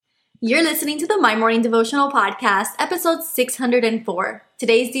You're listening to the My Morning Devotional Podcast, episode 604.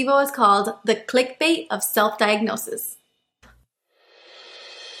 Today's Devo is called The Clickbait of Self-Diagnosis.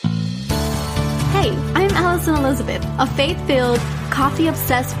 Hey, I'm Allison Elizabeth, a faith-filled,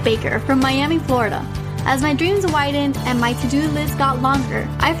 coffee-obsessed baker from Miami, Florida. As my dreams widened and my to-do list got longer,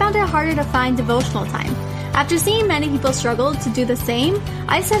 I found it harder to find devotional time. After seeing many people struggle to do the same,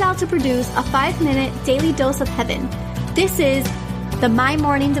 I set out to produce a 5-minute daily dose of heaven. This is the My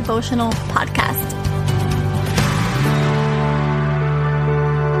Morning Devotional Podcast.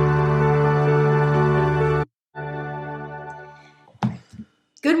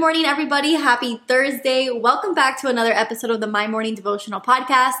 Good morning, everybody. Happy Thursday. Welcome back to another episode of the My Morning Devotional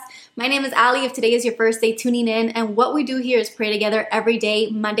Podcast. My name is Allie. If today is your first day tuning in, and what we do here is pray together every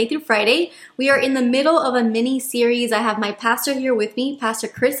day, Monday through Friday. We are in the middle of a mini series. I have my pastor here with me, Pastor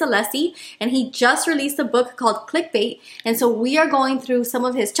Chris Alessi, and he just released a book called Clickbait. And so we are going through some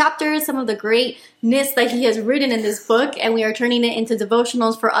of his chapters, some of the greatness that he has written in this book, and we are turning it into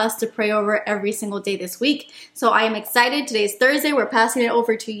devotionals for us to pray over every single day this week. So I am excited. Today's Thursday. We're passing it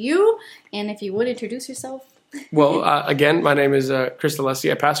over to you. And if you would introduce yourself. Well, again, my name is Chris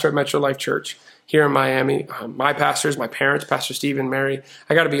Alessi. I pastor at Metro Life Church here in Miami. My pastors, my parents, Pastor Steve and Mary,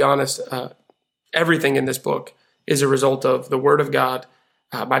 I got to be honest, everything in this book is a result of the Word of God,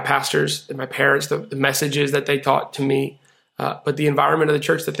 my pastors and my parents, the messages that they taught to me, but the environment of the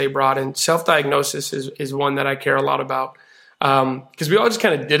church that they brought in. Self-diagnosis is one that I care a lot about because we all just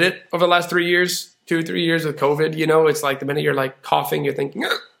kind of did it over the last 3 years, 2-3 years with COVID. You know, it's like the minute you're like coughing, you're thinking,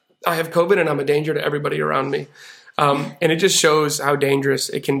 I have COVID and I'm a danger to everybody around me. And it just shows how dangerous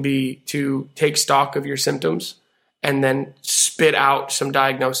it can be to take stock of your symptoms and then spit out some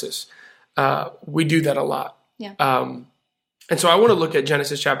diagnosis. We do that a lot. Yeah. And so I want to look at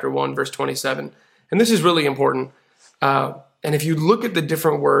Genesis chapter 1, verse 27. And this is really important. And if you look at the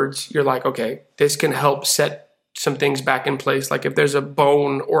different words, you're like, okay, this can help set some things back in place. Like if there's a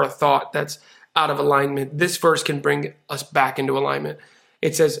bone or a thought that's out of alignment, this verse can bring us back into alignment.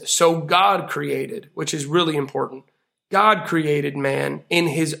 It says, so God created, which is really important. God created man in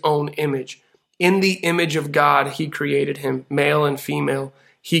his own image. In the image of God, he created him, male and female.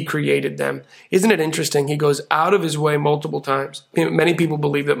 He created them. Isn't it interesting? He goes out of his way multiple times. Many people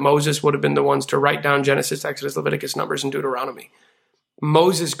believe that Moses would have been the ones to write down Genesis, Exodus, Leviticus, Numbers, and Deuteronomy.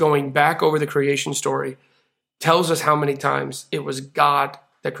 Moses, going back over the creation story, tells us how many times it was God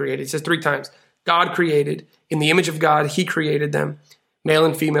that created. It says 3 times. God created. In the image of God, he created them. Male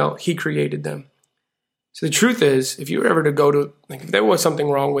and female, he created them. So the truth is, if you were ever to go to, like, if there was something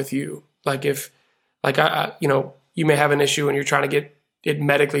wrong with you, like if, like, you may have an issue and you're trying to get it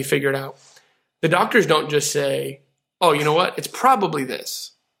medically figured out. The doctors don't just say, oh, you know what? It's probably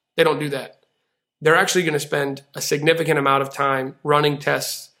this. They don't do that. They're actually going to spend a significant amount of time running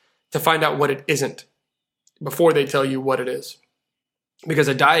tests to find out what it isn't before they tell you what it is. Because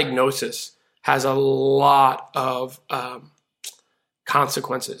a diagnosis has a lot of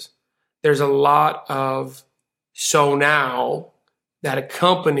consequences. There's a lot of so now that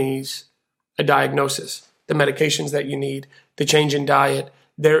accompanies a diagnosis, the medications that you need, the change in diet.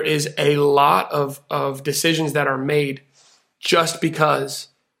 There is a lot of decisions that are made just because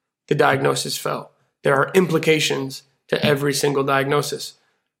the diagnosis fell. There are implications to every single diagnosis.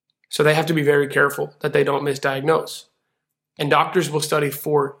 So they have to be very careful that they don't misdiagnose. And doctors will study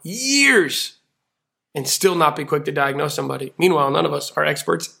for years and still not be quick to diagnose somebody. Meanwhile, none of us are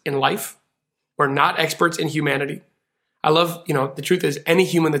experts in life. We're not experts in humanity. I love, the truth is any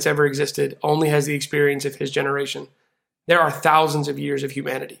human that's ever existed only has the experience of his generation. There are thousands of years of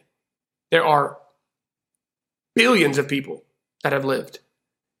humanity. There are billions of people that have lived.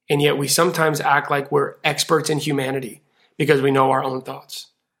 And yet we sometimes act like we're experts in humanity because we know our own thoughts.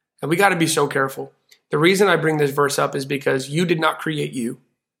 And we got to be so careful. The reason I bring this verse up is because you did not create you,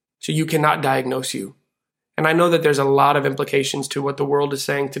 so you cannot diagnose you. And I know that there's a lot of implications to what the world is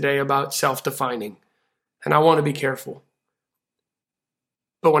saying today about self-defining. And I want to be careful.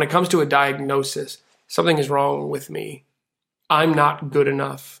 But when it comes to a diagnosis, something is wrong with me. I'm not good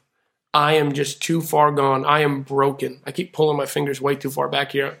enough. I am just too far gone. I am broken. I keep pulling my fingers way too far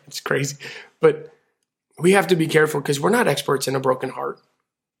back here. It's crazy. But we have to be careful because we're not experts in a broken heart.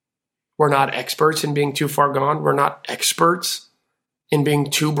 We're not experts in being too far gone. We're not experts in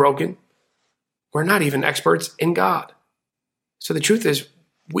being too broken. We're not even experts in God. So the truth is,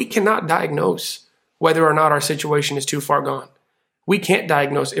 we cannot diagnose whether or not our situation is too far gone. We can't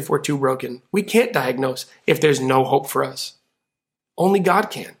diagnose if we're too broken. We can't diagnose if there's no hope for us. Only God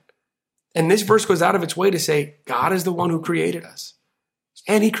can. And this verse goes out of its way to say, God is the one who created us.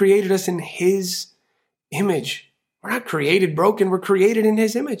 And he created us in his image. We're not created broken. We're created in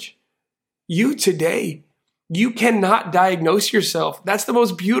his image. You today, you cannot diagnose yourself. That's the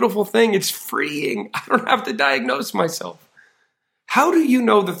most beautiful thing. It's freeing. I don't have to diagnose myself. How do you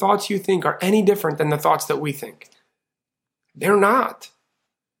know the thoughts you think are any different than the thoughts that we think? They're not.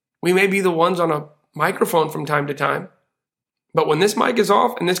 We may be the ones on a microphone from time to time, but when this mic is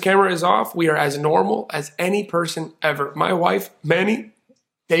off and this camera is off, we are as normal as any person ever. My wife, Manny,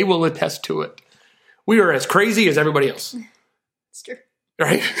 they will attest to it. We are as crazy as everybody else. It's true.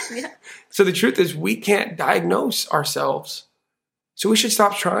 Right? Yeah. So the truth is we can't diagnose ourselves. So we should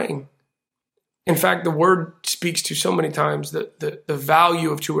stop trying. In fact, the word speaks to so many times the value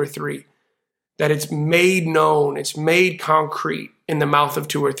of 2 or 3, that it's made known, it's made concrete in the mouth of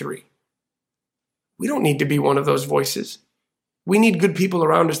 2 or 3. We don't need to be one of those voices. We need good people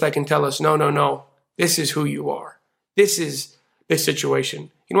around us that can tell us, no, this is who you are. This is this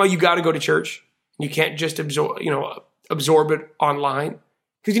situation. You know why you got to go to church? You can't just absorb it online.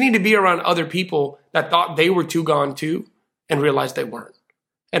 Because you need to be around other people that thought they were too gone too and realized they weren't,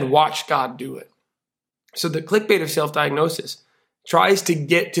 and watch God do it. So the clickbait of self-diagnosis tries to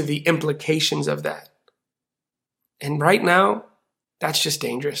get to the implications of that. And right now, that's just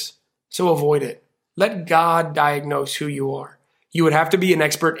dangerous. So avoid it. Let God diagnose who you are. You would have to be an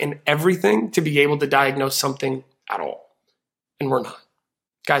expert in everything to be able to diagnose something at all. And we're not.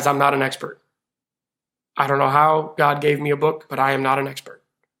 Guys, I'm not an expert. I don't know how God gave me a book, but I am not an expert.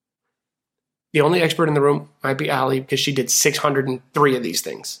 The only expert in the room might be Allie, because she did 603 of these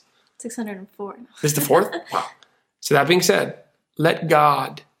things. 604. This is the 4th? Wow. So that being said, let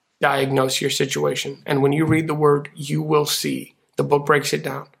God diagnose your situation. And when you read the word, you will see. The book breaks it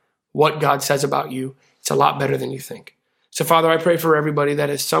down. What God says about you, it's a lot better than you think. So Father, I pray for everybody that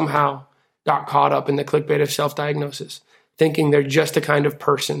has somehow got caught up in the clickbait of self-diagnosis, thinking they're just the kind of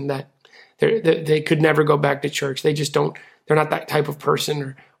person that they could never go back to church. They're not that type of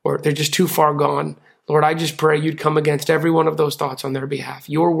person, or they're just too far gone. Lord, I just pray you'd come against every one of those thoughts on their behalf.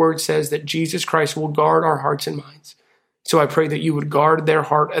 Your word says that Jesus Christ will guard our hearts and minds. So I pray that you would guard their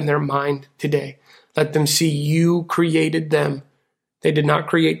heart and their mind today. Let them see you created them. They did not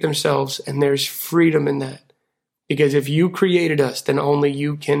create themselves, and there's freedom in that. Because if you created us, then only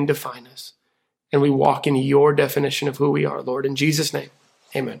you can define us. And we walk in your definition of who we are, Lord. In Jesus' name,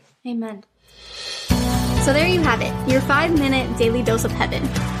 amen. Amen. So there you have it, your 5-minute daily dose of heaven.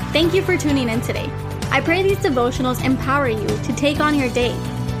 Thank you for tuning in today. I pray these devotionals empower you to take on your day.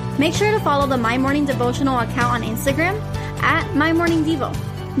 Make sure to follow the My Morning Devotional account on Instagram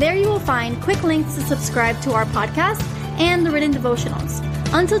 @MyMorningDevo. There you will find quick links to subscribe to our podcast and the written devotionals.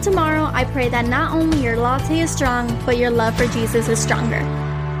 Until tomorrow, I pray that not only your latte is strong, but your love for Jesus is stronger.